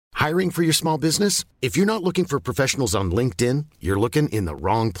Hiring for your small business? If you're not looking for professionals on LinkedIn, you're looking in the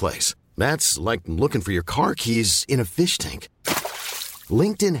wrong place. That's like looking for your car keys in a fish tank.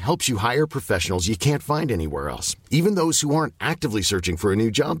 LinkedIn helps you hire professionals you can't find anywhere else, even those who aren't actively searching for a new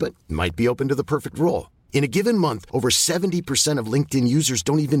job but might be open to the perfect role. In a given month, over 70% of LinkedIn users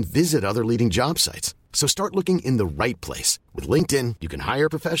don't even visit other leading job sites. So start looking in the right place. With LinkedIn, you can hire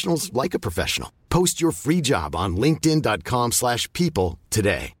professionals like a professional. Post your free job on linkedin.com/people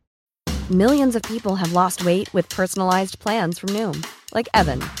today. Millions of people have lost weight with personalized plans from Noom. Like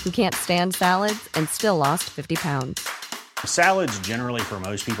Evan, who can't stand salads and still lost 50 pounds. Salads generally for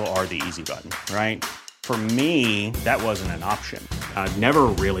most people are the easy button, right? For me, that wasn't an option. I never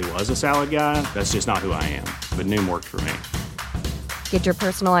really was a salad guy. That's just not who I am. But Noom worked for me. Get your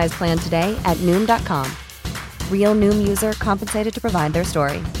personalized plan today at Noom.com. Real Noom user compensated to provide their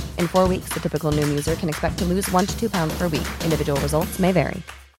story. In 4 weeks, the typical Noom user can expect to lose 1 to 2 pounds per week. Individual results may vary.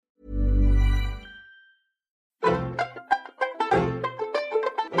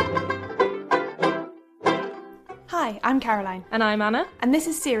 Hi, I'm Caroline. And I'm Anna. And this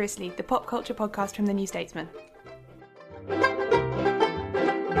is Seriously, the pop culture podcast from The New Statesman.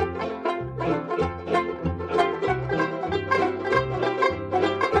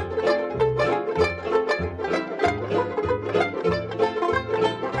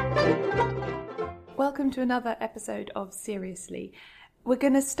 Welcome to another episode of Seriously. We're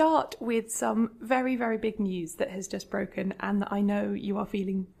going to start with some very, very big news that has just broken and that I know you are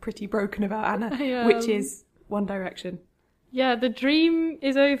feeling pretty broken about, Anna, which is One Direction. Yeah, the dream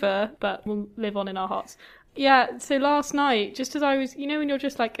is over, but we'll live on in our hearts. Yeah, so last night, just as I was, you know, when you're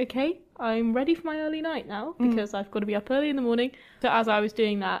just like, okay, I'm ready for my early night now because I've got to be up early in the morning. So as I was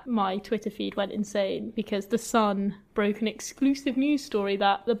doing that, my Twitter feed went insane because The Sun broke an exclusive news story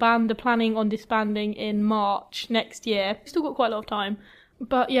that the band are planning on disbanding in March next year. Still got quite a lot of time.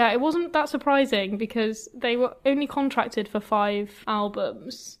 But yeah, it wasn't that surprising because they were only contracted for 5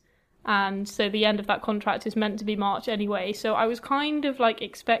 albums. And so the end of that contract is meant to be March anyway. So I was kind of like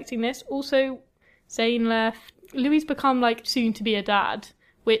expecting this. Also, Zayn left. Louis become like soon to be a dad,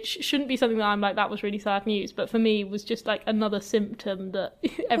 which shouldn't be something that I'm like, that was really sad news. But for me, was just like another symptom that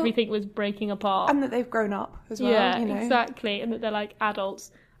everything was breaking apart. And that they've grown up as well. Yeah, you know? Exactly. And that they're like adults.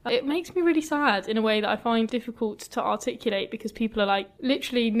 It makes me really sad in a way that I find difficult to articulate because people are like,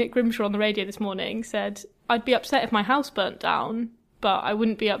 literally Nick Grimshaw on the radio this morning said, I'd be upset if my house burnt down, but I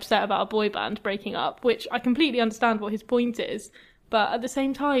wouldn't be upset about a boy band breaking up, which I completely understand what his point is. But at the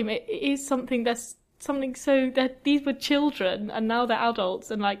same time, it is something so that these were children and now they're adults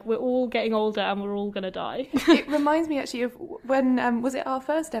and like we're all getting older and we're all going to die. It reminds me actually of when, was it our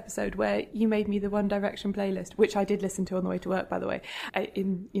first episode where you made me the One Direction playlist, which I did listen to on the way to work, by the way,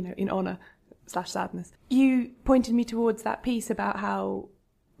 in honour/sadness. You pointed me towards that piece about how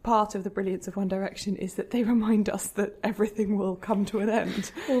part of the brilliance of One Direction is that they remind us that everything will come to an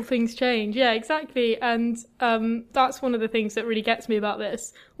end. All things change. Yeah, exactly. And that's one of the things that really gets me about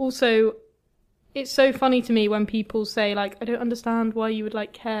this. Also, it's so funny to me when people say, like, I don't understand why you would,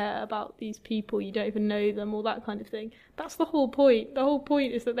 like, care about these people. You don't even know them, all that kind of thing. That's the whole point. The whole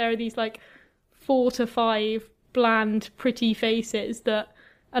point is that there are these, like, 4 to 5 bland, pretty faces that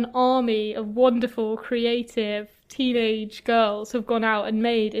an army of wonderful, creative teenage girls have gone out and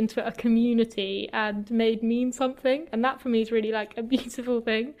made into a community and made mean something. And that for me is really like a beautiful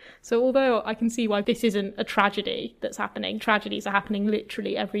thing. So although I can see why this isn't a tragedy that's happening, tragedies are happening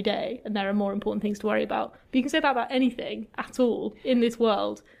literally every day and there are more important things to worry about. But you can say that about anything at all in this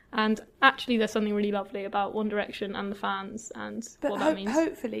world. And actually there's something really lovely about One Direction and the fans and what that means.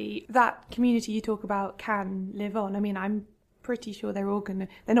 Hopefully that community you talk about can live on. I mean, I'm pretty sure they're not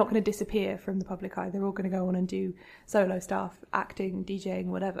going to disappear from the public eye. They're all going to go on and do solo stuff, acting, DJing,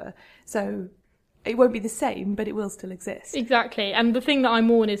 whatever. So it won't be the same, but it will still exist. Exactly. And the thing that I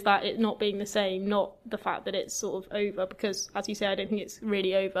mourn is that it not being the same, not the fact that it's sort of over, because as you say, I don't think it's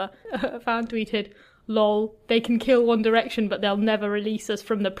really over. A fan tweeted, lol, they can kill One Direction, but they'll never release us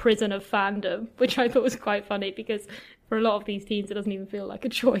from the prison of fandom, which I thought was quite funny because for a lot of these teens, it doesn't even feel like a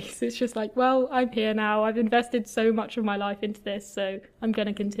choice. It's just like, well, I'm here now. I've invested so much of my life into this, so I'm going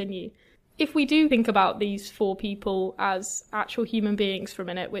to continue. If we do think about these 4 people as actual human beings for a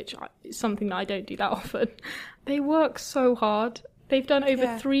minute, which is something that I don't do that often, they work so hard. They've done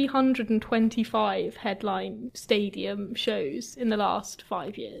over 325 headline stadium shows in the last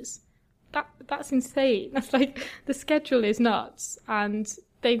 5 years. That's insane. That's like, the schedule is nuts and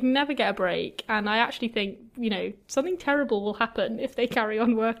they never get a break. And I actually think, you know, something terrible will happen if they carry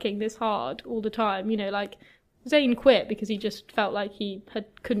on working this hard all the time. You know, like Zayn quit because he just felt like he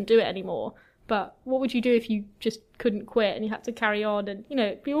couldn't do it anymore. But what would you do if you just couldn't quit and you had to carry on? And, you know,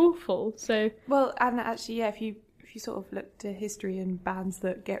 it'd be awful. So well, and actually, yeah, if you sort of look to history and bands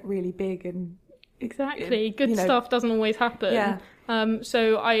that get really big and exactly, good stuff doesn't always happen. Yeah.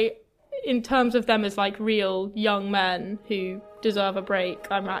 So in terms of them as like real young men who deserve a break,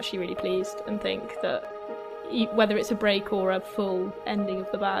 I'm actually really pleased and think that whether it's a break or a full ending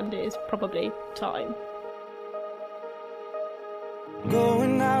of the band, it is probably time.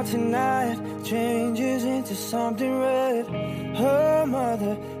 Going out tonight changes into something red. Her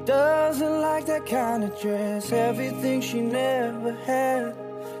mother doesn't like that kind of dress. Everything she never had,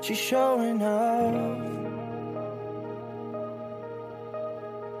 she's showing off.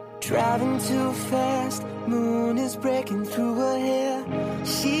 Driving too fast, moon is breaking through her hair.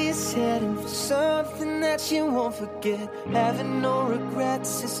 She's heading for something that she won't forget. Having no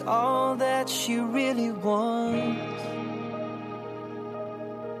regrets is all that she really wants.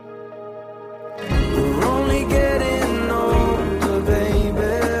 We're only getting older, baby,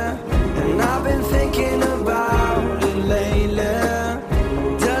 and I've been thinking about it lately.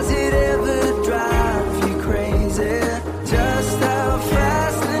 Does it ever drive you crazy? Just how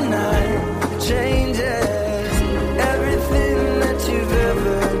fast the night changes. Everything that you've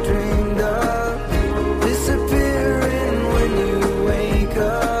ever dreamed of disappearing when you wake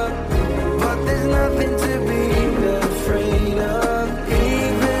up. But there's nothing to be afraid of.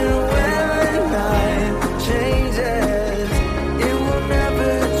 Even when the night changes, it will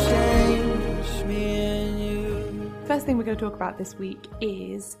never change me and you. First thing we're going to talk about this week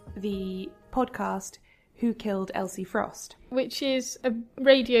is the podcast Who Killed Elsie Frost? Which is a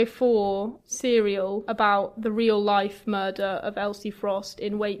Radio 4 serial about the real-life murder of Elsie Frost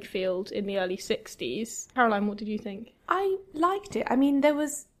in Wakefield in the early 60s. Caroline, what did you think? I liked it. I mean, there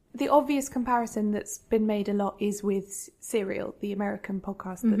was the obvious comparison that's been made a lot is with Serial, the American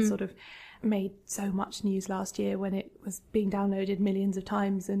podcast that sort of made so much news last year when it was being downloaded millions of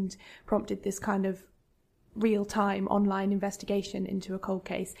times and prompted this kind of real-time online investigation into a cold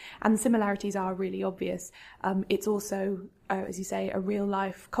case. And the similarities are really obvious. It's also, as you say, a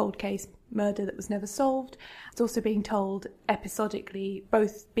real-life cold case murder that was never solved. It's also being told episodically,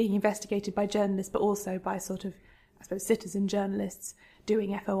 both being investigated by journalists but also by sort of, I suppose, citizen journalists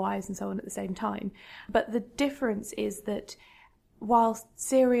doing FOIs and so on at the same time. But the difference is that while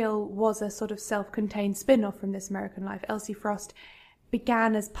Serial was a sort of self-contained spin-off from This American Life, Elsie Frost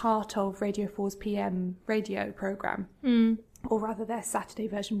began as part of Radio 4's PM radio programme, or rather their Saturday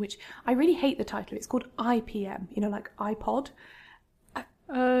version, which I really hate the title. It's called IPM, you know, like iPod.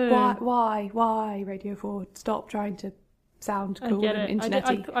 Why Radio 4? Stop trying to sound cool and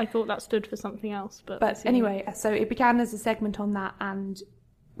internety. I thought that stood for something else. But anyway, so it began as a segment on that and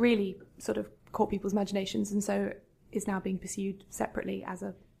really sort of caught people's imaginations, and so is now being pursued separately as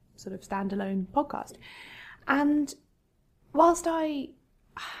a sort of standalone podcast. And whilst I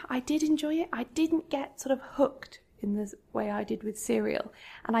did enjoy it, I didn't get sort of hooked in the way I did with Serial.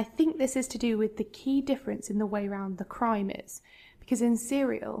 And I think this is to do with the key difference in the way round the crime is. Because in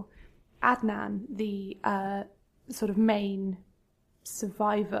Serial, Adnan, the sort of main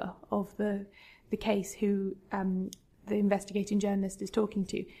survivor of the case who the investigating journalist is talking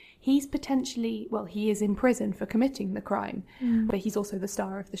to, he's potentially, well, he is in prison for committing the crime, but he's also the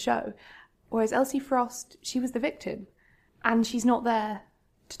star of the show. Whereas Elsie Frost, she was the victim. And she's not there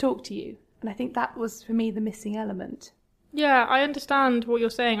to talk to you. And I think that was, for me, the missing element. Yeah, I understand what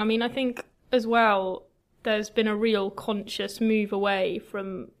you're saying. I mean, I think, as well, there's been a real conscious move away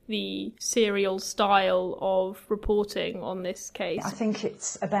from the serial style of reporting on this case. I think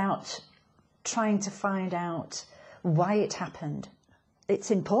it's about trying to find out why it happened. It's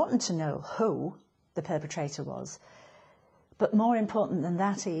important to know who the perpetrator was. But more important than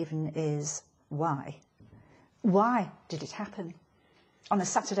that even is why. Why did it happen on a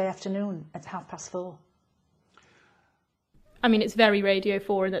Saturday afternoon at 4:30? I mean, it's very Radio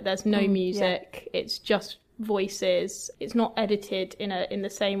 4 in that there's no music. Yeah. It's just voices. It's not edited in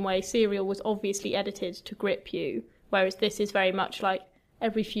the same way. Serial was obviously edited to grip you, whereas this is very much like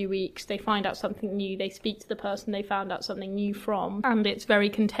every few weeks they find out something new, they speak to the person they found out something new from, and it's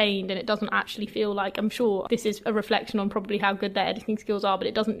very contained and it doesn't actually feel like, I'm sure this is a reflection on probably how good their editing skills are, but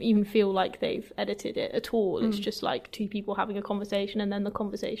it doesn't even feel like they've edited it at all. It's just like two people having a conversation and then the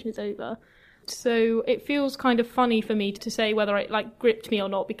conversation is over. So it feels kind of funny for me to say whether it like gripped me or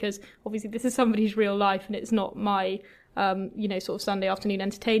not, because obviously this is somebody's real life and it's not my sort of Sunday afternoon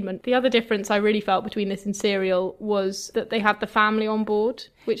entertainment. The other difference I really felt between this and Serial was that they had the family on board,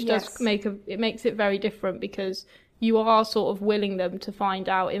 which does makes it very different, because you are sort of willing them to find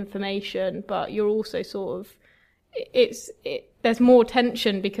out information, but you're also sort of there's more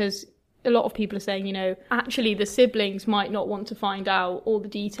tension because a lot of people are saying, you know, actually the siblings might not want to find out all the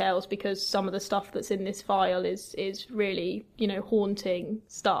details because some of the stuff that's in this file is really, you know, haunting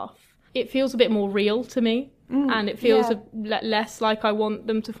stuff. It feels a bit more real to me. And it feels less like I want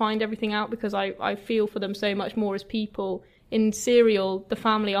them to find everything out, because I feel for them so much more as people. In Serial, the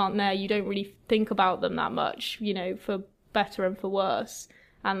family aren't there. You don't really think about them that much, you know, for better and for worse.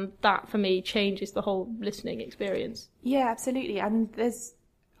 And that, for me, changes the whole listening experience. Yeah, absolutely. And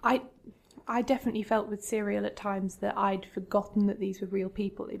I definitely felt with Serial at times that I'd forgotten that these were real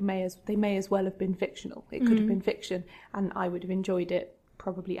people. They may as well have been fictional. It could have been fiction, and I would have enjoyed it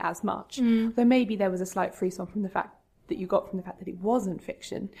probably as much. Though maybe there was a slight frisson from the fact that you got from the fact that it wasn't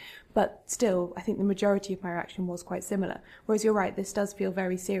fiction, but still I think the majority of my reaction was quite similar. Whereas you're right, this does feel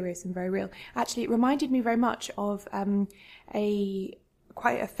very serious and very real. Actually, it reminded me very much of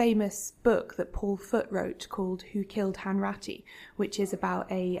quite a famous book that Paul Foot wrote called Who Killed Hanratty, which is about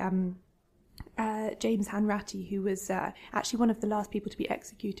James Hanratty, who was actually one of the last people to be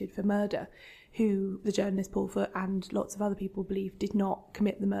executed for murder, who the journalist Paul Foot and lots of other people believe did not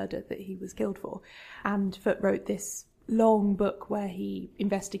commit the murder that he was killed for. And Foot wrote this long book where he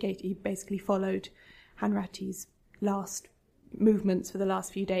basically followed Hanratty's last movements for the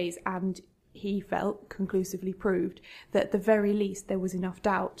last few days, and he felt conclusively proved that at the very least there was enough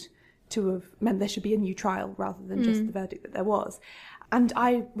doubt to have meant there should be a new trial rather than just the verdict that there was. And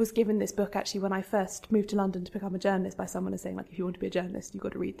I was given this book actually when I first moved to London to become a journalist by someone saying, like, if you want to be a journalist, you've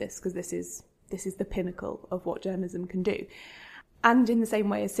got to read this, because this is the pinnacle of what journalism can do. And in the same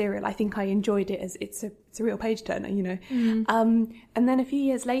way as Serial, I think I enjoyed it as it's a real page turner, you know. And then a few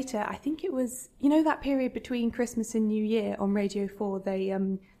years later, I think it was, you know, that period between Christmas and New Year on Radio 4, they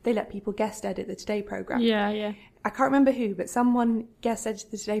let people guest edit the Today programme. Yeah. I can't remember who, but someone guest edited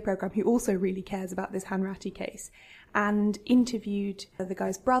the Today programme who also really cares about this Hanratty case, and interviewed the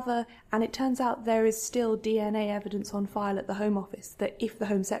guy's brother, and it turns out there is still DNA evidence on file at the Home Office that if the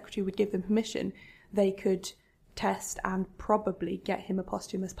Home Secretary would give them permission, they could test and probably get him a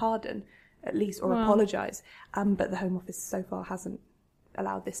posthumous pardon, at least, or apologise. But the Home Office so far hasn't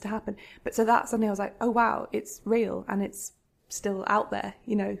allowed this to happen. But so that's something I was like, oh wow, it's real and it's still out there.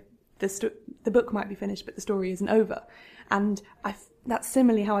 You know, the book might be finished, but the story isn't over. And that's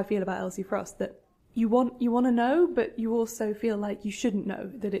similarly how I feel about Elsie Frost, that you want to know, but you also feel like you shouldn't know,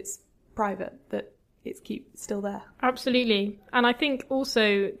 that it's private, that it's still there. Absolutely. And I think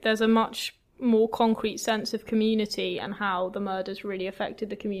also there's a much more concrete sense of community and how the murders really affected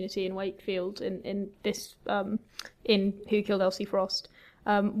the community in Wakefield in Who Killed Elsie Frost.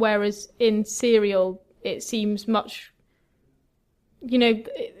 Whereas in Serial, it seems much, you know,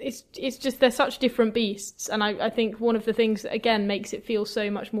 it's just they're such different beasts. And I think one of the things that, again, makes it feel so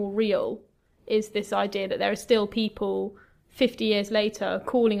much more real is this idea that there are still people 50 years later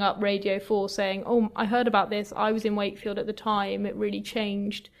calling up Radio 4 saying, oh, I heard about this, I was in Wakefield at the time, it really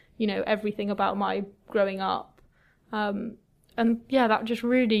changed, you know, everything about my growing up. And yeah, that just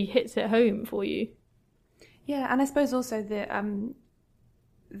really hits it home for you. Yeah, and I suppose also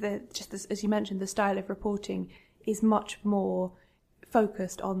as you mentioned, the style of reporting is much more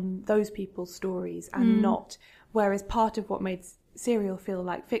focused on those people's stories and not, whereas part of what made Serial feel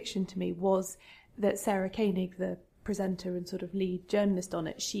like fiction to me was that Sarah Koenig, the presenter and sort of lead journalist on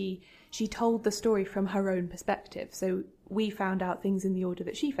it, she told the story from her own perspective. So we found out things in the order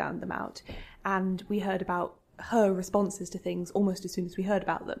that she found them out, and we heard about her responses to things almost as soon as we heard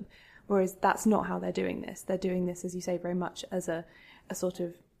about them. Whereas that's not how they're doing this. They're doing this, as you say, very much as a sort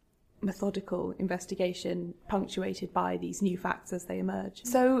of methodical investigation punctuated by these new facts as they emerge.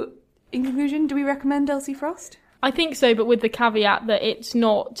 So, in conclusion, do we recommend Elsie Frost? I think so, but with the caveat that it's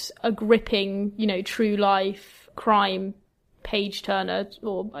not a gripping, you know, true life crime page turner,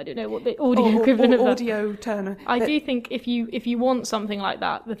 or I don't know what the audio equivalent of that. Audio turner. I do think if you want something like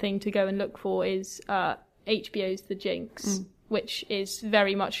that, the thing to go and look for is HBO's The Jinx, which is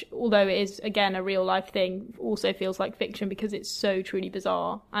very much, although it is again a real life thing, also feels like fiction because it's so truly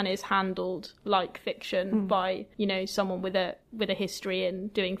bizarre and is handled like fiction by, you know, someone with a history in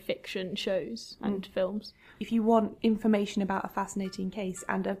doing fiction shows and films. If you want information about a fascinating case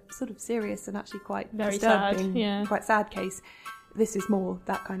and a sort of serious and actually quite very disturbing, sad, quite sad case, this is more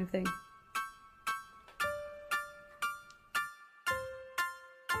that kind of thing.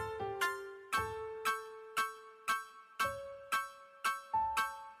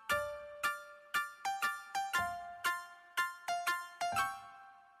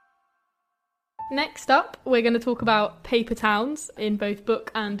 Next up, we're going to talk about Paper Towns in both book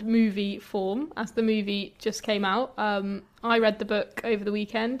and movie form, as the movie just came out. I read the book over the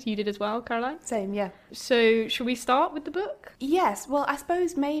weekend. You did as well, Caroline? Same, yeah. So, should we start with the book? Yes, well, I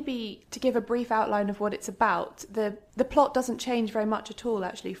suppose maybe to give a brief outline of what it's about, the plot doesn't change very much at all,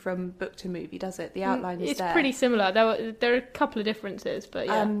 actually, from book to movie, does it? The outline is there. It's pretty similar. There are a couple of differences, but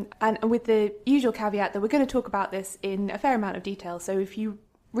yeah. And with the usual caveat that we're going to talk about this in a fair amount of detail, so if you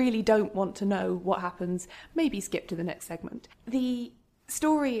really don't want to know what happens, maybe skip to the next segment. The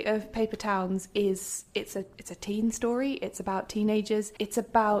story of Paper Towns it's a teen story. It's about teenagers. It's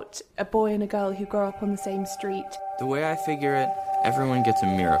about a boy and a girl who grow up on the same street. The way I figure it, everyone gets a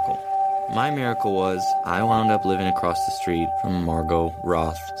miracle. My miracle was I wound up living across the street from Margot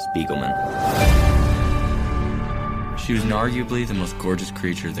Roth Spiegelman. She was arguably the most gorgeous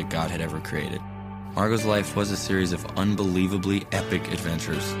creature that God had ever created. Margot's life was a series of unbelievably epic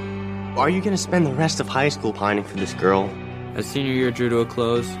adventures. Are you going to spend the rest of high school pining for this girl? As senior year drew to a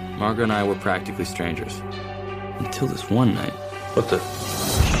close, Margot and I were practically strangers. Until this one night. What the?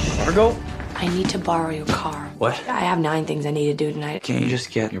 Margot? I need to borrow your car. What? I have 9 things I need to do tonight. Can't you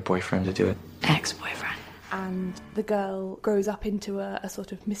just get your boyfriend to do it? Ex-boyfriend. And the girl grows up into a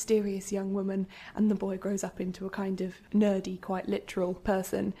sort of mysterious young woman, and the boy grows up into a kind of nerdy, quite literal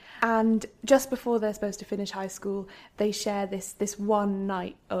person. And just before they're supposed to finish high school, they share this one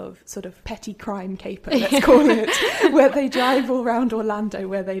night of sort of petty crime caper, let's call it, where they drive all around Orlando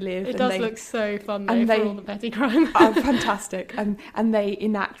where they live. It does look so fun, though, for all the petty crime. Oh, fantastic. And they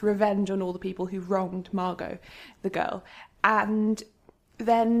enact revenge on all the people who wronged Margot, the girl. And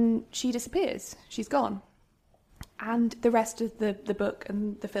then she disappears. She's gone. And the rest of the book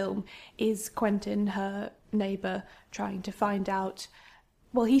and the film is Quentin, her neighbour, trying to find out...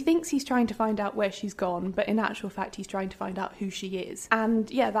 Well, he thinks he's trying to find out where she's gone, but in actual fact, he's trying to find out who she is. And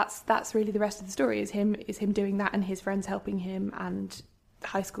yeah, that's really the rest of the story, is him doing that and his friends helping him and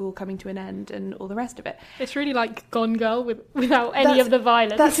high school coming to an end and all the rest of it. It's really like Gone Girl without any of the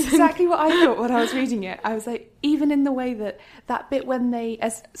violence. That's exactly what I thought when I was reading it. I was like, even in the way that bit when they...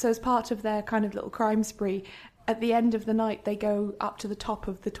 as part of their kind of little crime spree... At the end of the night, they go up to the top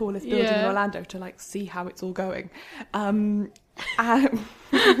of the tallest building in Orlando to like see how it's all going,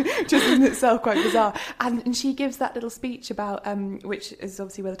 just in itself quite bizarre. And she gives that little speech about, which is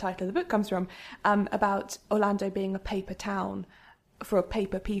obviously where the title of the book comes from, about Orlando being a paper town for a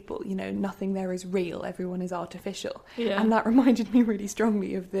paper people. You know, nothing there is real; everyone is artificial. Yeah. And that reminded me really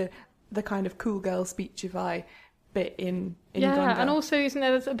strongly of the kind of cool girl speechify bit in Gone Girl. And also isn't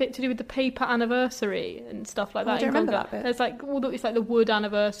there's a bit to do with the paper anniversary and stuff like that. I don't remember that bit. There's like it's like the wood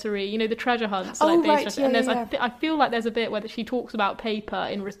anniversary, you know, the treasure hunts. Right, yeah, and there's yeah. I feel like there's a bit where she talks about paper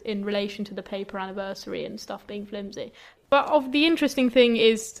in relation to the paper anniversary and stuff being flimsy. But the interesting thing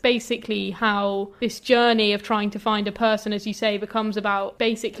is basically how this journey of trying to find a person, as you say, becomes about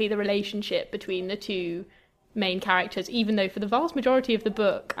basically the relationship between the two main characters, even though for the vast majority of the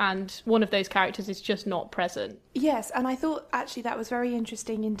book, and one of those characters is just not present. Yes, and I thought actually that was very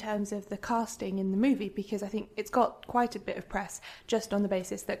interesting in terms of the casting in the movie, because I think it's got quite a bit of press just on the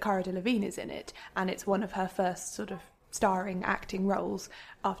basis that Cara Delevingne is in it, and it's one of her first sort of starring acting roles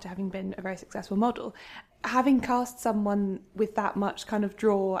after having been a very successful model. Having cast someone with that much kind of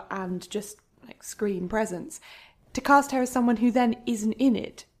draw and just like screen presence, to cast her as someone who then isn't in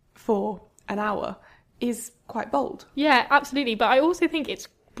it for an hour is quite bold. Yeah, absolutely. But I also think it's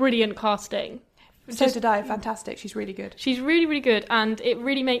brilliant casting. So did I. Fantastic. She's really good. She's really, really good. And it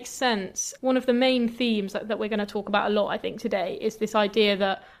really makes sense. One of the main themes that we're going to talk about a lot, I think, today is this idea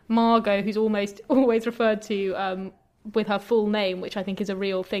that Margot, who's almost always referred to with her full name, which I think is a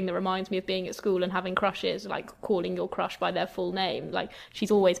real thing that reminds me of being at school and having crushes, like calling your crush by their full name. Like,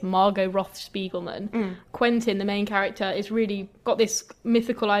 she's always Margot Roth Spiegelman. Quentin, the main character, is really got this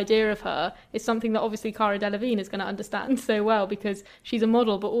mythical idea of her. It's something that obviously Cara Delevingne is going to understand so well, because she's a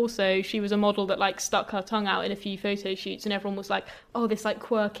model, but also she was a model that like stuck her tongue out in a few photo shoots, and everyone was like, oh, this like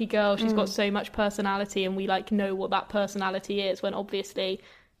quirky girl, she's got so much personality, and we like know what that personality is, when obviously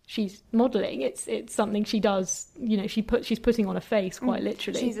she's modelling. It's something she does, you know, she's putting on a face, quite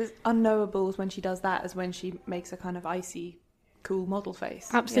literally. She's as unknowable when she does that as when she makes a kind of icy, cool model face.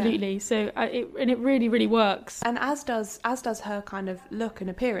 Absolutely. Yeah. So it really, really works. And as does her kind of look and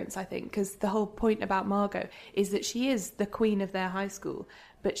appearance, I think, because the whole point about Margot is that she is the queen of their high school,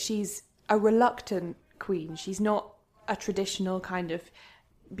 but she's a reluctant queen. She's not a traditional kind of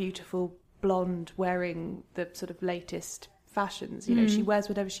beautiful blonde wearing the sort of latest fashions. You know, she wears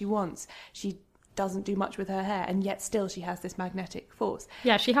whatever she wants. She doesn't do much with her hair, and yet still she has this magnetic force.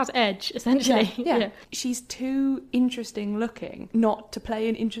 Yeah, she has edge, essentially. Yeah. She's too interesting looking not to play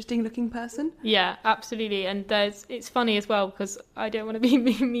an interesting looking person. Yeah, absolutely. And it's funny as well, because I don't want to be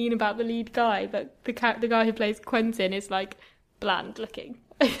mean about the lead guy, but the guy who plays Quentin is like bland looking.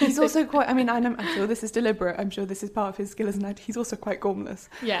 He's also quite, I mean, I'm sure this is deliberate. I'm sure this is part of his skill as an actor. He's also quite gormless.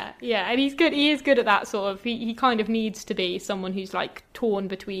 Yeah, and he's good. He is good at that sort of, he kind of needs to be someone who's like torn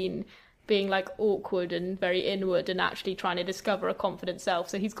between being like awkward and very inward and actually trying to discover a confident self.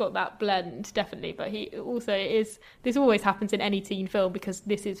 So he's got that blend, definitely. But he also this always happens in any teen film, because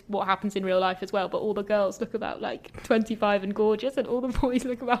this is what happens in real life as well. But all the girls look about like 25 and gorgeous, and all the boys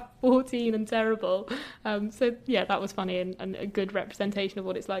look about 14 and terrible. So yeah, that was funny and a good representation of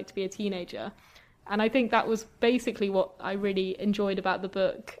what it's like to be a teenager. And I think that was basically what I really enjoyed about the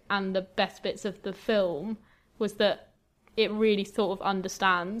book, and the best bits of the film was that it really sort of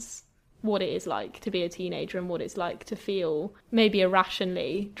understands what it is like to be a teenager and what it's like to feel maybe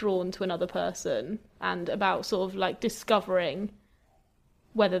irrationally drawn to another person, and about sort of like discovering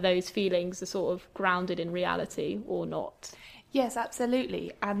whether those feelings are sort of grounded in reality or not. Yes,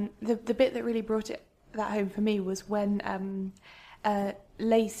 absolutely. And the bit that really brought that home for me was when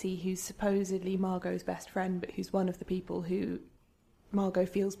Lacey, who's supposedly Margot's best friend, but who's one of the people who Margot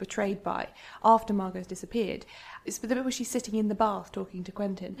feels betrayed by after Margot's disappeared. It's the bit where she's sitting in the bath talking to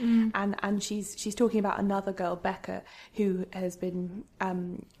Quentin, and she's talking about another girl, Becca, who has been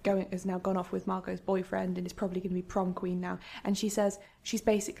has now gone off with Margot's boyfriend and is probably going to be prom queen now. And she says she's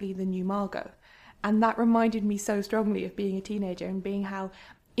basically the new Margot, and that reminded me so strongly of being a teenager and being how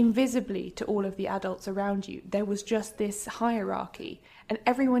invisibly to all of the adults around you there was just this hierarchy, and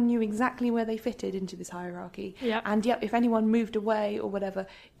everyone knew exactly where they fitted into this hierarchy. And if anyone moved away or whatever,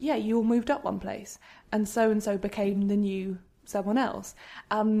 you all moved up one place, and so became the new someone else.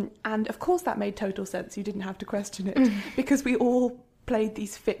 And of course that made total sense. You didn't have to question it because we all played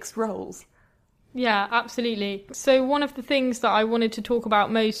these fixed roles. Yeah, absolutely. So one of the things that I wanted to talk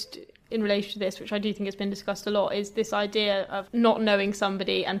about most in relation to this, which I do think has been discussed a lot, is this idea of not knowing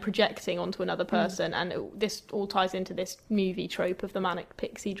somebody and projecting onto another person. And this all ties into this movie trope of the manic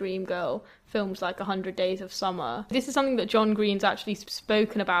pixie dream girl, films like 100 Days of Summer. This is something that John Green's actually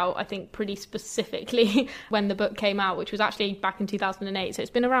spoken about, I think, pretty specifically when the book came out, which was actually back in 2008, so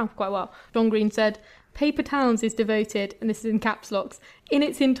it's been around for quite a while. John Green said, "Paper Towns is devoted," and this is in caps locks, "in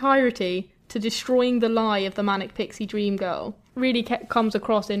its entirety to destroying the lie of the manic pixie dream girl." Really comes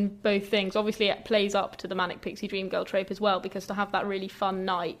across in both things. Obviously it plays up to the manic pixie dream girl trope as well, because to have that really fun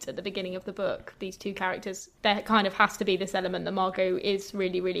night at the beginning of the book, these two characters, there kind of has to be this element that Margot is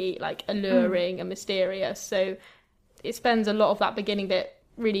really, really like alluring and mysterious. So it spends a lot of that beginning bit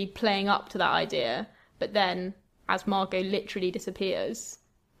really playing up to that idea. But then as Margot literally disappears,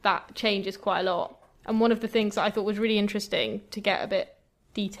 that changes quite a lot. And one of the things that I thought was really interesting, to get a bit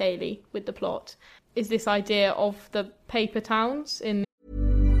detaily with the plot, is this idea of the paper towns in...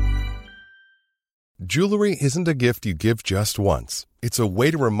 Jewelry isn't a gift you give just once. It's a way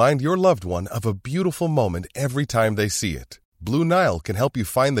to remind your loved one of a beautiful moment every time they see it. Blue Nile can help you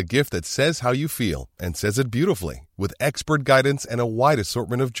find the gift that says how you feel and says it beautifully, with expert guidance and a wide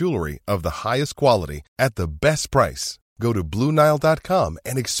assortment of jewelry of the highest quality at the best price. Go to BlueNile.com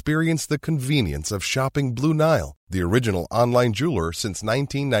and experience the convenience of shopping Blue Nile, the original online jeweler since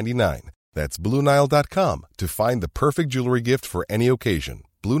 1999. That's BlueNile.com to find the perfect jewelry gift for any occasion.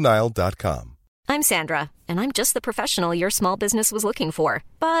 BlueNile.com. I'm Sandra, and I'm just the professional your small business was looking for.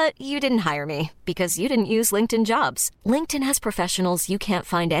 But you didn't hire me because you didn't use LinkedIn Jobs. LinkedIn has professionals you can't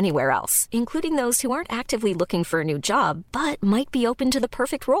find anywhere else, including those who aren't actively looking for a new job, but might be open to the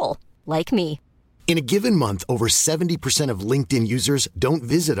perfect role, like me. In a given month, over 70% of LinkedIn users don't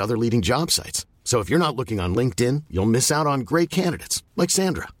visit other leading job sites. So if you're not looking on LinkedIn, you'll miss out on great candidates like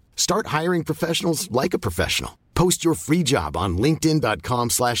Sandra. Start hiring professionals like a professional. Post your free job on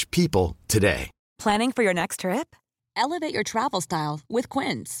linkedin.com/people today. Planning for your next trip? Elevate your travel style with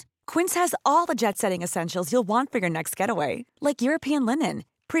Quince. Quince has all the jet-setting essentials you'll want for your next getaway, like European linen,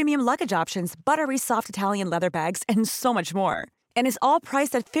 premium luggage options, buttery soft Italian leather bags, and so much more. And is all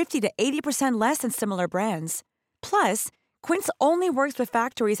priced at 50 to 80% less than similar brands. Plus, Quince only works with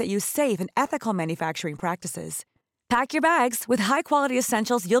factories that use safe and ethical manufacturing practices. Pack your bags with high-quality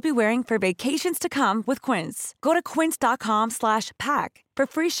essentials you'll be wearing for vacations to come with Quince. Go to quince.com/pack for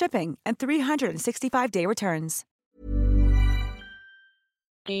free shipping and 365-day returns.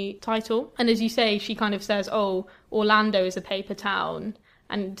 The title, and as you say, she kind of says, "Oh, Orlando is a paper town,"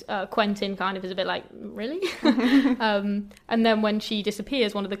 and Quentin kind of is a bit like, "Really?" And then when she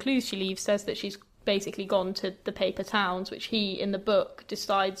disappears, one of the clues she leaves says that she's basically gone to the paper towns, which he, in the book,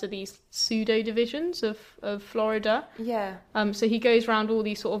 decides are these pseudo-divisions of Florida. Yeah. So he goes around all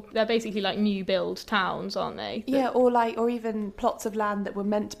these sort of... They're basically like new build towns, aren't they? Yeah, or even plots of land that were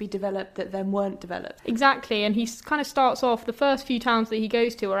meant to be developed that then weren't developed. Exactly, and he kind of starts off... The first few towns that he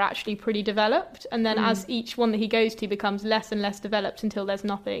goes to are actually pretty developed, and then as each one that he goes to becomes less and less developed until there's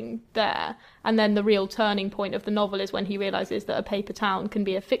nothing there. And then the real turning point of the novel is when he realises that a paper town can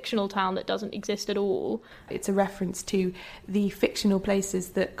be a fictional town that doesn't exist at all. It's a reference to the fictional places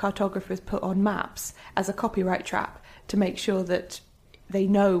that cartographers put on maps as a copyright trap to make sure that they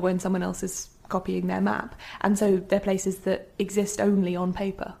know when someone else is copying their map. And so they're places that exist only on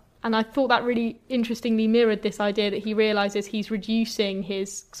paper. And I thought that really interestingly mirrored this idea that he realises he's reducing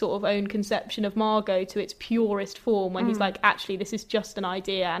his sort of own conception of Margot to its purest form when he's like, actually, this is just an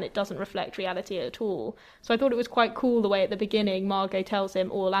idea and it doesn't reflect reality at all. So I thought it was quite cool the way at the beginning Margot tells him,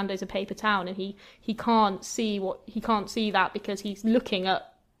 oh, Orlando's a paper town, and he can't see that because he's looking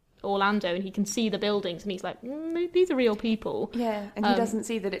at Orlando and he can see the buildings and he's like, these are real people. Yeah, and he doesn't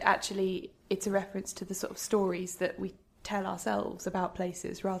see that it's a reference to the sort of stories that we tell ourselves about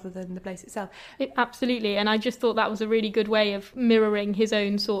places rather than the place itself. Absolutely, and I just thought that was a really good way of mirroring his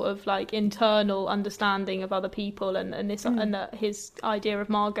own sort of like internal understanding of other people and that his idea of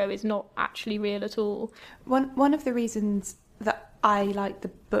Margot is not actually real at all. One of the reasons that I like the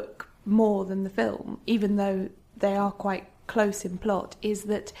book more than the film, even though they are quite close in plot, is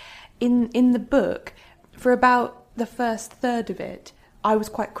that in the book, for about the first third of it, I was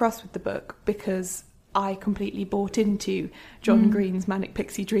quite cross with the book because I completely bought into John Green's Manic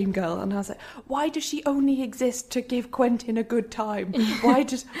Pixie Dream Girl, and I was like, why does she only exist to give Quentin a good time?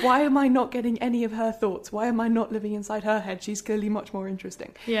 Why am I not getting any of her thoughts? Why am I not living inside her head? She's clearly much more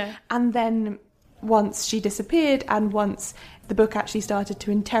interesting. Yeah. And then once she disappeared and once the book actually started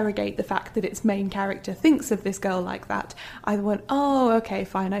to interrogate the fact that its main character thinks of this girl like that, I went, oh, okay,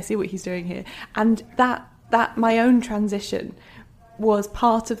 fine, I see what he's doing here. And that my own transition was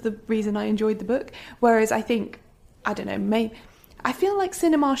part of the reason I enjoyed the book. Whereas I think, I don't know, I feel like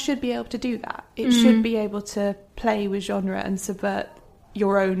cinema should be able to do that. It should be able to play with genre and subvert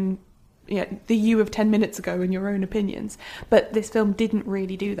your own, the you of 10 minutes ago and your own opinions. But this film didn't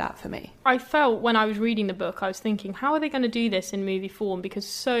really do that for me. I felt when I was reading the book, I was thinking, how are they going to do this in movie form? Because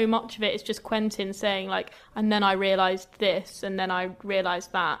so much of it is just Quentin saying like, and then I realised this, and then I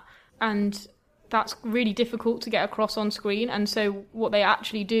realised that. And that's really difficult to get across on screen, and so what they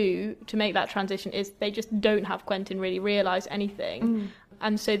actually do to make that transition is they just don't have Quentin really realise anything.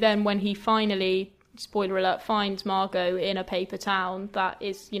 And so then when he finally, spoiler alert, finds Margot in a paper town that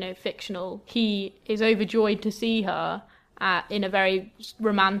is, fictional, he is overjoyed to see her in a very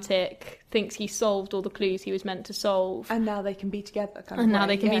romantic, thinks he solved all the clues he was meant to solve. And now they can be together,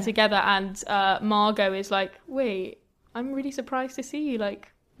 and Margot is like, wait, I'm really surprised to see you, like,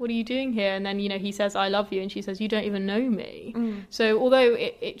 what are you doing here? And then, he says, I love you. And she says, you don't even know me. So although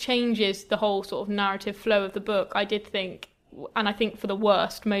it changes the whole sort of narrative flow of the book, I did think, and I think for the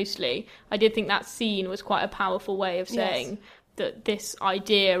worst mostly, I did think that scene was quite a powerful way of saying that this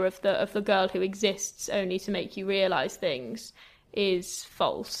idea of the girl who exists only to make you realise things is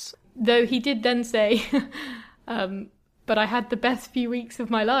false. Though he did then say, but I had the best few weeks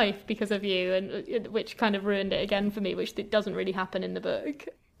of my life because of you, and which kind of ruined it again for me, which doesn't really happen in the book.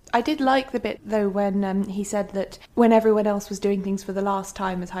 I did like the bit, though, when he said that when everyone else was doing things for the last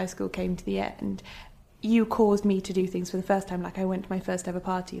time as high school came to the end, you caused me to do things for the first time. Like, I went to my first ever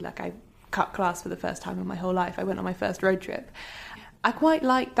party, like I cut class for the first time in my whole life, I went on my first road trip. I quite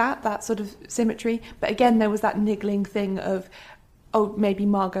liked that sort of symmetry, but again, there was that niggling thing of, oh, maybe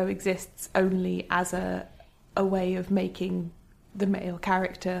Margot exists only as a way of making the male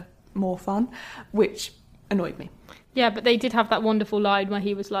character more fun, which annoyed me. Yeah, but they did have that wonderful line where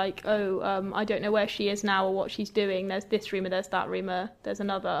he was like, I don't know where she is now or what she's doing. There's this rumour, there's that rumour, there's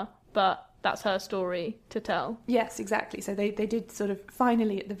another, but that's her story to tell. Yes, exactly. So they did sort of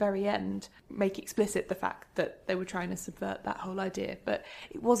finally at the very end make explicit the fact that they were trying to subvert that whole idea, but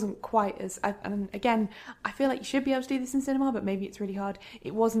it wasn't quite as, and again, I feel like you should be able to do this in cinema, but maybe it's really hard.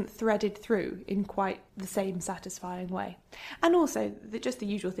 It wasn't threaded through in quite the same satisfying way. And also just the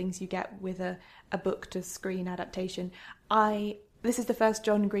usual things you get with a book to screen adaptation. This is the first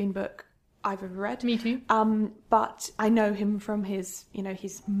John Green book I've ever read. Me too. But I know him from his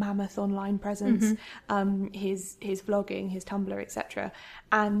mammoth online presence, his vlogging, his Tumblr, etc.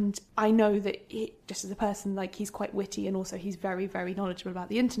 And I know that he, just as a person, like, he's quite witty, and also he's very, very knowledgeable about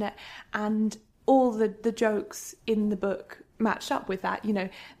the internet. And all the jokes in the book matched up with that. You know,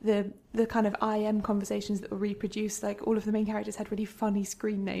 the kind of IM conversations that were reproduced, like all of the main characters had really funny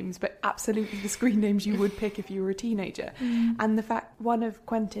screen names, but absolutely the screen names you would pick if you were a teenager. And the fact one of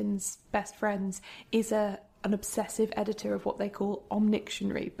Quentin's best friends is an obsessive editor of what they call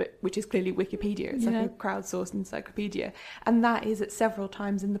Omnictionary, but which is clearly Wikipedia. It's like a crowdsourced encyclopedia, and that is at several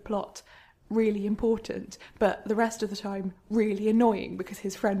times in the plot really important, but the rest of the time really annoying because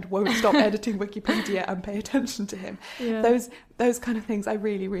his friend won't stop editing Wikipedia and pay attention to him. Those kind of things I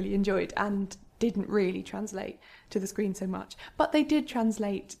really, really enjoyed and didn't really translate to the screen so much, but they did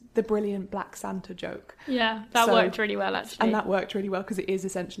translate the brilliant Black Santa joke. That worked really well, actually, and that worked really well because it is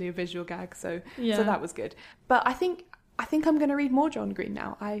essentially a visual gag, so that was good. But I think I'm going to read more John Green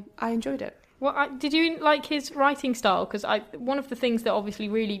now. I enjoyed it. Well, did you like his writing style? Because one of the things that obviously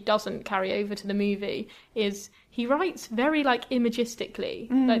really doesn't carry over to the movie is he writes very, like, imagistically.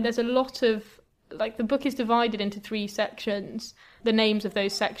 Like, there's a lot of, like, the book is divided into 3 sections. The names of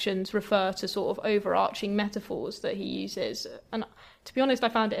those sections refer to sort of overarching metaphors that he uses. And to be honest, I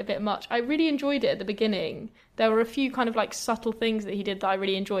found it a bit much. I really enjoyed it at the beginning. There were a few kind of like subtle things that he did that I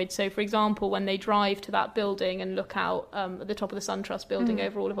really enjoyed. So, for example, when they drive to that building and look out at the top of the SunTrust building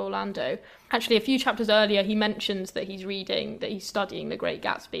over all of Orlando, actually a few chapters earlier he mentions that he's studying The Great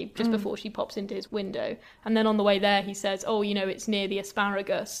Gatsby just before she pops into his window. And then on the way there he says, oh, you know, it's near the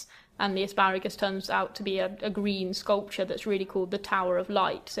asparagus. And the asparagus turns out to be a green sculpture that's really called the Tower of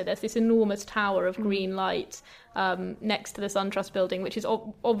Light. So there's this enormous tower of green light next to the SunTrust building, which is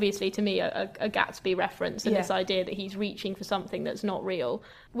obviously to me a Gatsby reference, and this idea that he's reaching for something that's not real,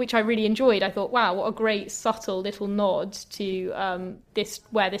 which I really enjoyed. I thought, wow, what a great subtle little nod to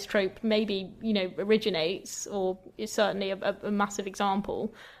where this trope maybe, you know, originates, or is certainly a massive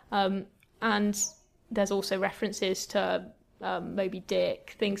example. And there's also references to Moby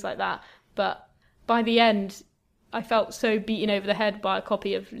Dick, things like that. But by the end, I felt so beaten over the head by a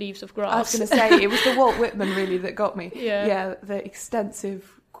copy of Leaves of Grass. I was going to say, it was the Walt Whitman really that got me. Yeah, the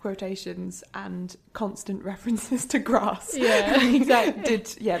extensive quotations and constant references to grass. Yeah, exactly.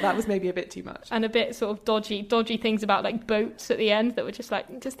 That was maybe a bit too much. And a bit sort of dodgy things about like boats at the end that were just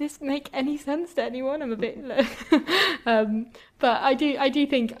like, does this make any sense to anyone? I'm a bit but I do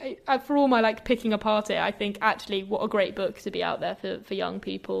think, for all my like picking apart it, I think actually what a great book to be out there for young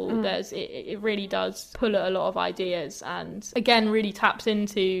people. It really does pull at a lot of ideas, and again really taps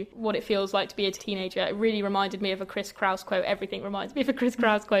into what it feels like to be a teenager. It really reminded me of a Chris Kraus quote. Everything reminds me of a Chris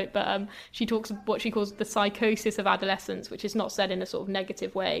Kraus quote, but she talks of what she calls the psychosis of adolescence, which is not said in a sort of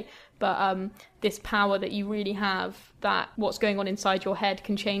negative way, but this power that you really have, that what's going on inside your head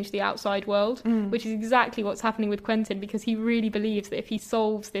can change the outside world, which is exactly what's happening with Quentin, because he really believes that if he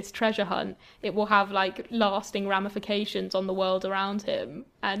solves this treasure hunt, it will have like lasting ramifications on the world around him,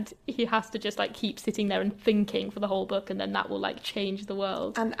 and he has to just like keep sitting there and thinking for the whole book, and then that will like change the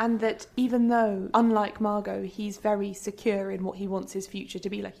world. And that even though, unlike Margot, he's very secure in what he wants his future to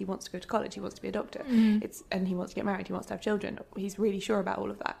be, like he wants to go to college, he wants to be a doctor, and he wants to get married, he wants to have children, he's really sure about all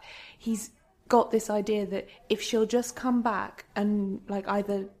of that. He's got this idea that if she'll just come back and like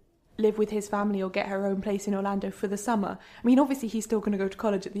either live with his family or get her own place in Orlando for the summer, I mean obviously he's still going to go to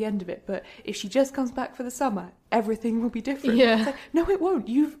college at the end of it, but if she just comes back for the summer, everything will be different. It's like, no, it won't.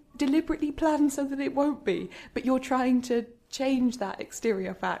 You've deliberately planned so that it won't be, but you're trying to change that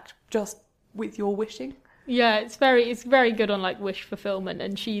exterior fact just with your wishing. Yeah, it's very good on like wish fulfillment,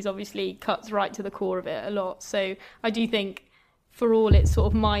 and she's obviously cuts right to the core of it a lot. So I do think, for all its sort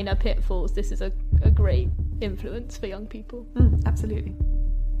of minor pitfalls, this is a great influence for young people. Absolutely.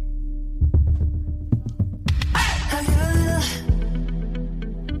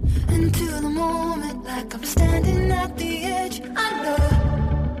 Into the moment, like I'm standing at the edge. I know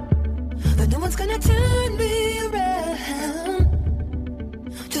that no one's gonna turn me around.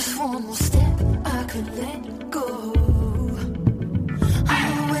 Just one more step, I could let go.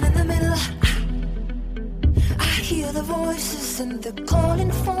 Oh, and in the middle, I hear the voices and they're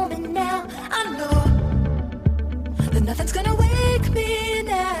calling for me now. I know that nothing's gonna wake me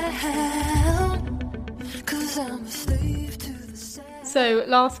now, 'cause I'm a slave to the sound. So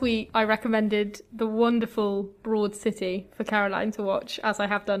last week I recommended the wonderful Broad City for Caroline to watch, as I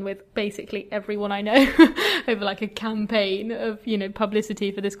have done with basically everyone I know over like a campaign of, you know,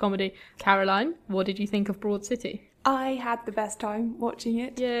 publicity for this comedy. Caroline, what did you think of Broad City? I had the best time watching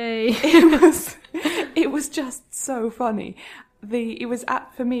it. Yay. It was just so funny.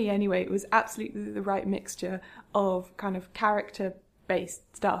 For me anyway, it was absolutely the right mixture of kind of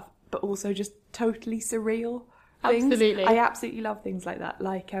character-based stuff, but also just totally surreal things. Absolutely. I absolutely love things like that,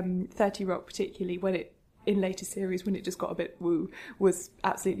 like 30 Rock particularly, when it in later series when it just got a bit woo, was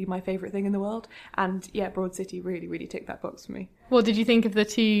absolutely my favourite thing in the world. And yeah, Broad City really, really ticked that box for me. What did you think of the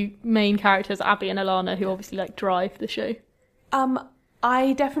two main characters, Abby and Alana, who obviously like drive the show?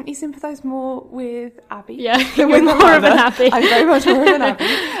 I definitely sympathise more with Abby. Yeah, than you're with more Alana. of an Abby. I'm very much more of an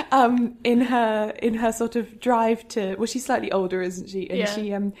Abby. In her sort of drive to, well, she's slightly older, isn't she? And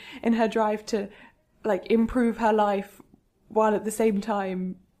she in her drive to like improve her life while at the same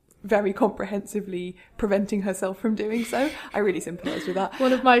time very comprehensively preventing herself from doing so. I really sympathise with that.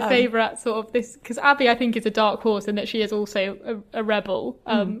 One of my favourite sort of this, because Abby I think is a dark horse in that she is also a rebel.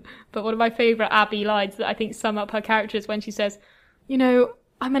 But one of my favourite Abby lines that I think sum up her character is when she says, you know,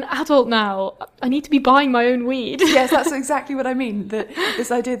 I'm an adult now. I need to be buying my own weed. Yes, that's exactly what I mean.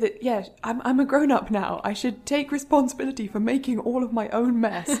 This idea that, yeah, I'm a grown-up now. I should take responsibility for making all of my own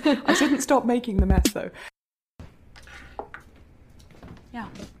mess. I shouldn't stop making the mess, though. Yeah.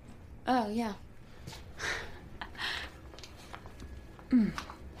 Oh, yeah. Whew.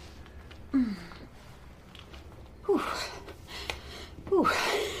 Whew.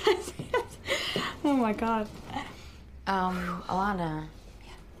 Oh my god. Alana,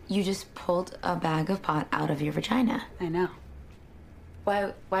 you just pulled a bag of pot out of your vagina. I know.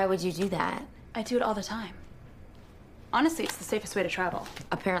 Why would you do that? I do it all the time. Honestly, it's the safest way to travel.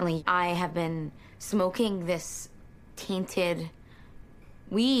 Apparently, I have been smoking this tainted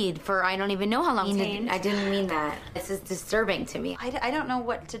weed for I don't even know how long. I didn't mean that. This is disturbing to me. I don't know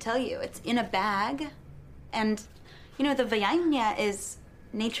what to tell you. It's in a bag, and you know the vagina is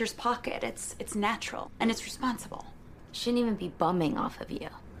nature's pocket. It's natural and it's responsible. Shouldn't even be bumming off of you.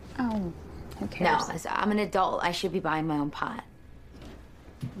 Oh, who cares? No, I'm an adult. I should be buying my own pot.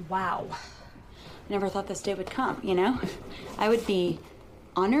 Wow. Never thought this day would come, you know? I would be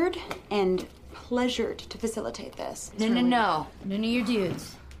honored and pleasured to facilitate this. No, none of your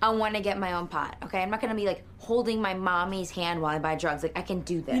dudes. I want to get my own pot, okay? I'm not going to be, like, holding my mommy's hand while I buy drugs. Like, I can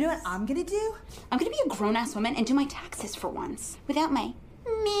do this. You know what I'm going to do? I'm going to be a grown-ass woman and do my taxes for once. Without my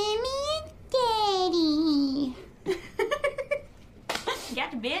mommy and daddy.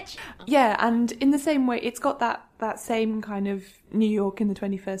 Gotcha, bitch. Yeah, and in the same way, it's got that same kind of New York in the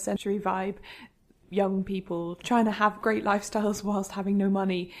 21st century vibe. Young people trying to have great lifestyles whilst having no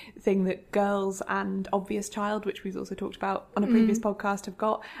money thing that Girls and Obvious Child, which we've also talked about on a previous podcast, have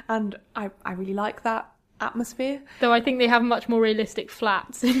got. And I really like that atmosphere. Though I think they have much more realistic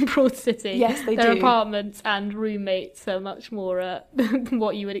flats in Broad City. Yes, they Their do. apartments and roommates are much more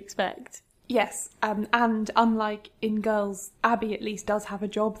what you would expect. Yes, and unlike in Girls, Abby at least does have a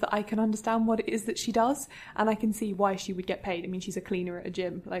job that I can understand what it is that she does, and I can see why she would get paid. I mean, she's a cleaner at a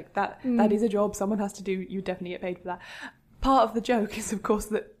gym. Like, that is a job someone has to do. You definitely get paid for that. Part of the joke is, of course,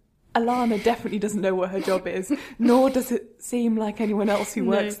 that Alana definitely doesn't know what her job is, nor does it seem like anyone else who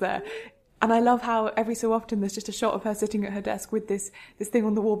works there. And I love how every so often there's just a shot of her sitting at her desk with this thing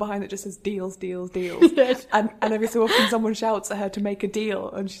on the wall behind that just says deals, deals, deals. Yes. And every so often someone shouts at her to make a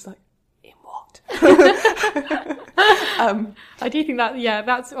deal, and she's like, I do think that,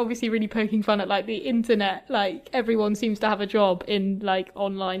 that's obviously really poking fun at, like, the internet. Like, everyone seems to have a job in, like,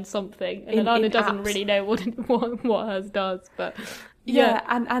 online something. And Alana doesn't apps. really know what hers does, but... Yeah,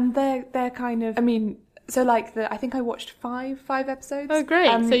 and they're kind of... I mean, so, like, I think I watched five episodes. Oh, great.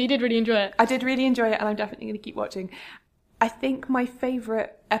 So you did really enjoy it. I did really enjoy it, and I'm definitely going to keep watching. I think my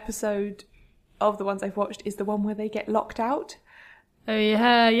favourite episode of the ones I've watched is the one where they get locked out. Oh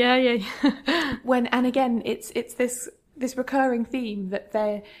yeah. And again, it's this recurring theme that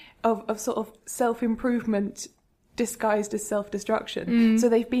they're of sort of self-improvement disguised as self-destruction. So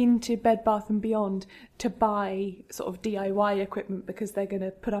they've been to Bed Bath & Beyond to buy sort of DIY equipment because they're going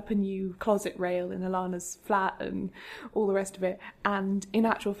to put up a new closet rail in Alana's flat and all the rest of it. And in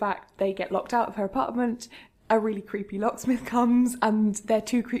actual fact, they get locked out of her apartment. A really creepy locksmith comes, and they're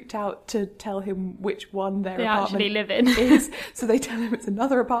too creeped out to tell him which one their apartment actually live in. is. So they tell him it's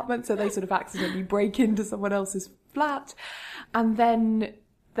another apartment, so they sort of accidentally break into someone else's flat. And then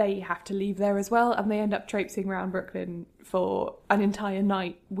they have to leave there as well, and they end up traipsing around Brooklyn for an entire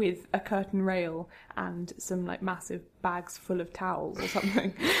night with a curtain rail and some, like, massive bags full of towels or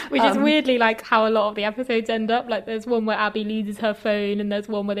something. Which is weirdly, like, how a lot of the episodes end up. Like, there's one where Abby loses her phone, and there's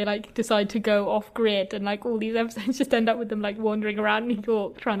one where they, like, decide to go off-grid, and, like, all these episodes just end up with them, like, wandering around New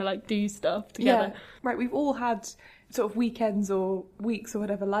York trying to, like, do stuff together. Yeah, right, we've all had sort of weekends or weeks or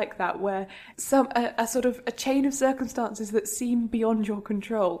whatever like that where a sort of a chain of circumstances that seem beyond your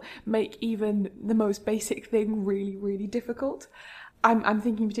control make even the most basic thing really, really difficult. I'm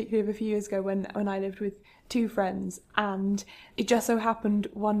thinking particularly of a few years ago when I lived with two friends, and it just so happened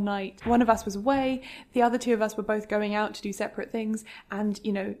one night one of us was away, the other two of us were both going out to do separate things, and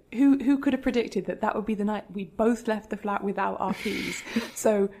who could have predicted that would be the night we both left the flat without our keys.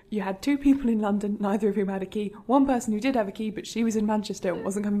 So you had two people in London, neither of whom had a key, one person who did have a key but she was in Manchester and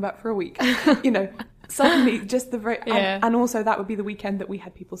wasn't coming back for a week. Suddenly just the very and also that would be the weekend that we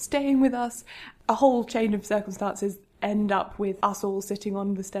had people staying with us. A whole chain of circumstances end up with us all sitting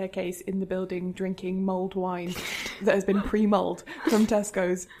on the staircase in the building drinking mulled wine that has been pre-mulled from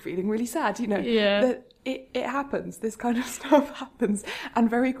Tesco's, feeling really sad, that it happens. This kind of stuff happens, and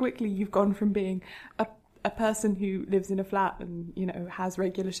very quickly you've gone from being a person who lives in a flat and has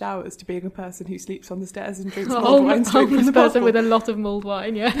regular showers to being a person who sleeps on the stairs and drinks mulled wine straight from the person bottle. with a lot of mulled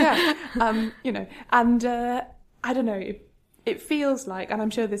wine. And I don't know, it feels like, and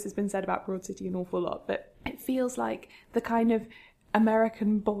I'm sure this has been said about Broad City an awful lot, but it feels like the kind of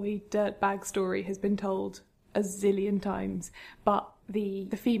American boy dirtbag story has been told a zillion times, but the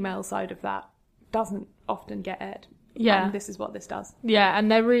female side of that doesn't often get aired. Yeah. And this is what this does. Yeah,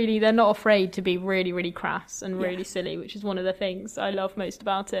 and they're not afraid to be really, really crass and really silly, which is one of the things I love most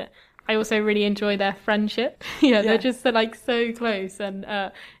about it. I also really enjoy their friendship. They're just so close,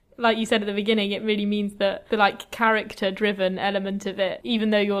 and like you said at the beginning, it really means that the character-driven element of it, even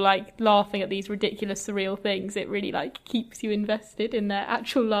though you're laughing at these ridiculous, surreal things, it really keeps you invested in their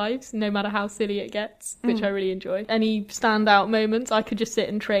actual lives, no matter how silly it gets, which I really enjoy. Any standout moments? I could just sit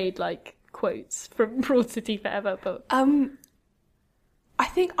and trade quotes from Broad City forever, but I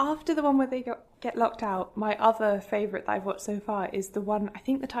think after the one where they get locked out, my other favourite that I've watched so far is the one, I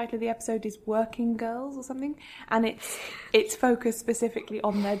think the title of the episode is Working Girls or something, and it's focused specifically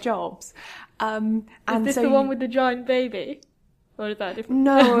on their jobs. Is this the one with the giant baby? Or is that a different?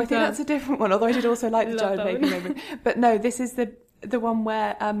 No, I think that's a different one, although I did also like the giant baby moment. But no, this is the one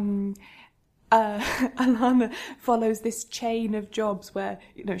where Alana follows this chain of jobs where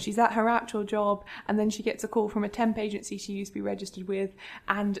she's at her actual job, and then she gets a call from a temp agency she used to be registered with,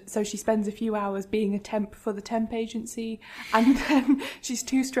 and so she spends a few hours being a temp for the temp agency, and then she's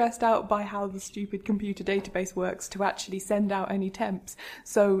too stressed out by how the stupid computer database works to actually send out any temps,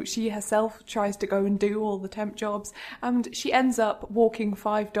 so she herself tries to go and do all the temp jobs, and she ends up walking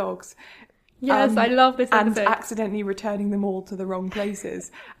 5 dogs. Yes, I love this episode. And accidentally returning them all to the wrong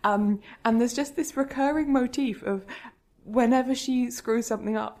places. And there's just this recurring motif of whenever she screws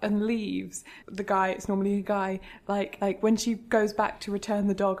something up and leaves, the guy, it's normally a guy, like when she goes back to return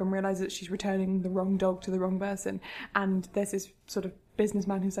the dog and realises that she's returning the wrong dog to the wrong person, and there's this sort of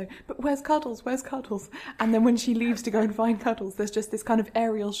businessman who's like, but where's Cuddles? And then when she leaves to go and find Cuddles, there's just this kind of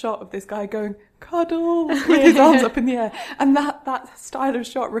aerial shot of this guy going, Cuddles, with his arms up in the air. And that style of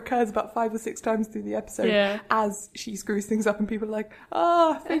shot recurs about 5 or 6 times through the episode as she screws things up and people are like,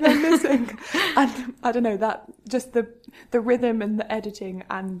 I think I'm missing. And I don't know, that just the rhythm and the editing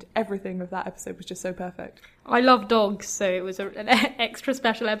and everything of that episode was just so perfect. I love dogs, so it was an extra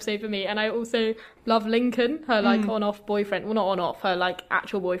special episode for me. And I also love Lincoln, her on-off boyfriend. Well, not on-off, her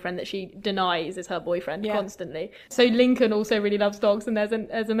actual boyfriend that she denies is her boyfriend constantly. So Lincoln also really loves dogs, and there's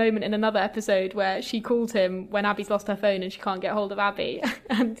a moment in another episode where she called him when Abby's lost her phone and she can't get hold of Abby.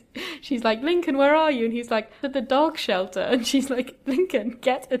 And she's like, Lincoln, where are you? And he's like, at the dog shelter. And she's like, Lincoln,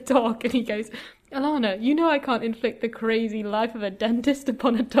 get a dog. And he goes, Alana, I can't inflict the crazy life of a dentist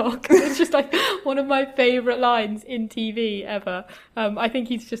upon a dog. It's just one of my favourite lines in TV ever. I think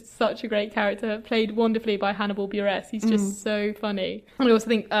he's just such a great character, played wonderfully by Hannibal Buress. He's just so funny. And I also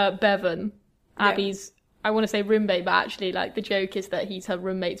think Bevan, Abby's, I want to say roommate, but actually the joke is that he's her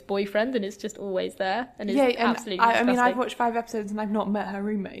roommate's boyfriend and is just always there and is absolutely disgusting. I mean, I've watched 5 episodes and I've not met her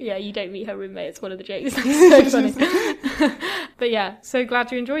roommate. Yeah, you don't meet her roommate. It's one of the jokes. It's so funny. But yeah, so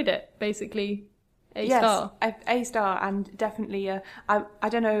glad you enjoyed it, basically. A-star. Yes, A-star, and definitely, I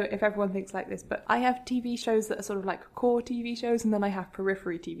don't know if everyone thinks like this, but I have TV shows that are sort of like core TV shows, and then I have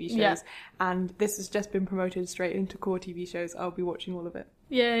periphery TV shows, and this has just been promoted straight into core TV shows. I'll be watching all of it.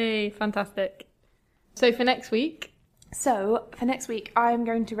 Yay, fantastic. So for next week, I'm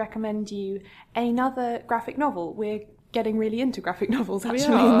going to recommend you another graphic novel. We're getting really into graphic novels,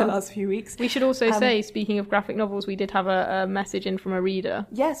 actually, in the last few weeks. We should also say, speaking of graphic novels, we did have a message in from a reader.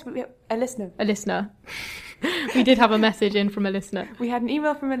 Yes, a listener. We did have a message in from a listener. We had an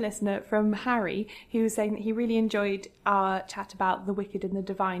email from a listener, from Harry, who was saying that he really enjoyed our chat about the Wicked and the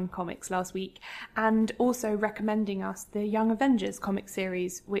Divine comics last week, and also recommending us the Young Avengers comic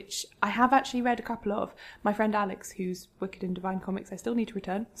series, which I have actually read a couple of. My friend Alex, whose Wicked and Divine comics I still need to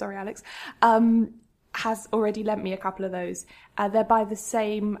return, sorry Alex, has already lent me a couple of those. They're by the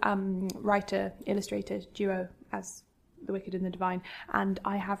same writer-illustrator duo as The Wicked and the Divine, and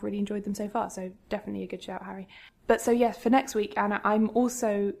I have really enjoyed them so far, so definitely a good shout, Harry. But so yes, for next week, Anna, I'm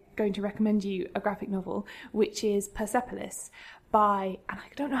also going to recommend you a graphic novel, which is Persepolis by, and I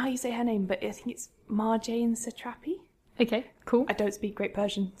don't know how you say her name, but I think it's Marjane Satrapi. Okay, cool. I don't speak great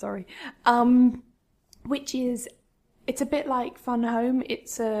Persian, sorry. Which is, it's a bit like Fun Home.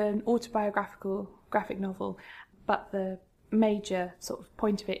 It's an autobiographical graphic novel, but the major sort of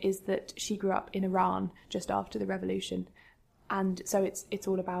point of it is that she grew up in Iran just after the revolution, and so it's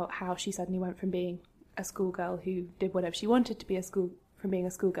all about how she suddenly went from being a schoolgirl who did whatever she wanted to be from being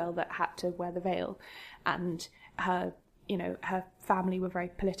a schoolgirl that had to wear the veil, and her family were very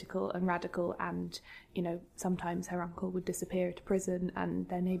political and radical, and sometimes her uncle would disappear to prison and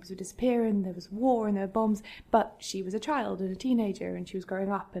their neighbours would disappear and there was war and there were bombs, but she was a child and a teenager and she was growing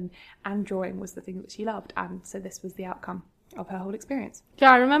up, and drawing was the thing that she loved, and so this was the outcome of her whole experience.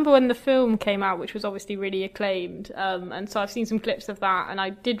 Yeah, I remember when the film came out, which was obviously really acclaimed, and so I've seen some clips of that, and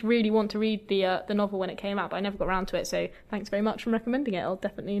I did really want to read the novel when it came out, but I never got around to it, so thanks very much for recommending it. I'll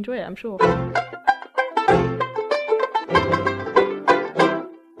definitely enjoy it, I'm sure.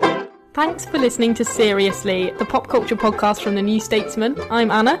 Thanks for listening to Seriously, the pop culture podcast from The New Statesman. I'm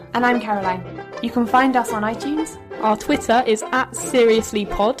Anna. And I'm Caroline. You can find us on iTunes. Our Twitter is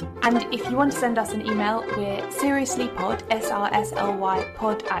 @SeriouslyPod. And if you want to send us an email, we're seriouslypod,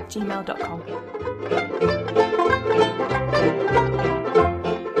 SRSLYpod @gmail.com.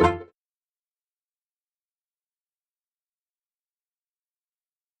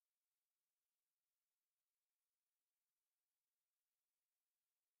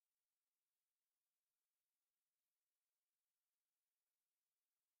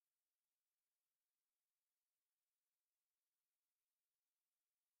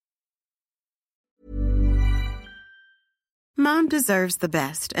 Mom deserves the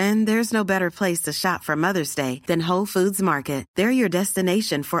best, and there's no better place to shop for Mother's Day than Whole Foods Market. They're your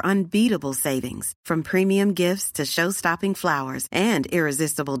destination for unbeatable savings, from premium gifts to show-stopping flowers and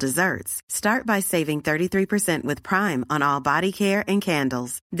irresistible desserts. Start by saving 33% with Prime on all body care and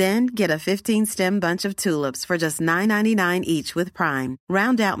candles. Then get a 15-stem bunch of tulips for just $9.99 each with Prime.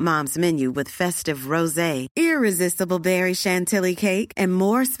 Round out Mom's menu with festive rosé, irresistible berry chantilly cake, and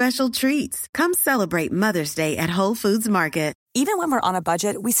more special treats. Come celebrate Mother's Day at Whole Foods Market. Even when we're on a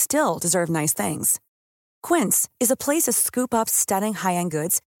budget, we still deserve nice things. Quince is a place to scoop up stunning high-end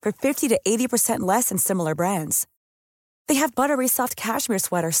goods for 50 to 80% less than similar brands. They have buttery soft cashmere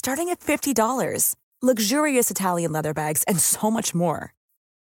sweaters starting at $50, luxurious Italian leather bags, and so much more.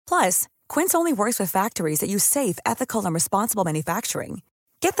 Plus, Quince only works with factories that use safe, ethical, and responsible manufacturing.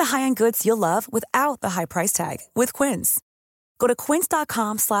 Get the high-end goods you'll love without the high price tag with Quince. Go to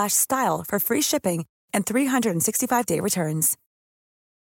quince.com/style for free shipping and 365-day returns.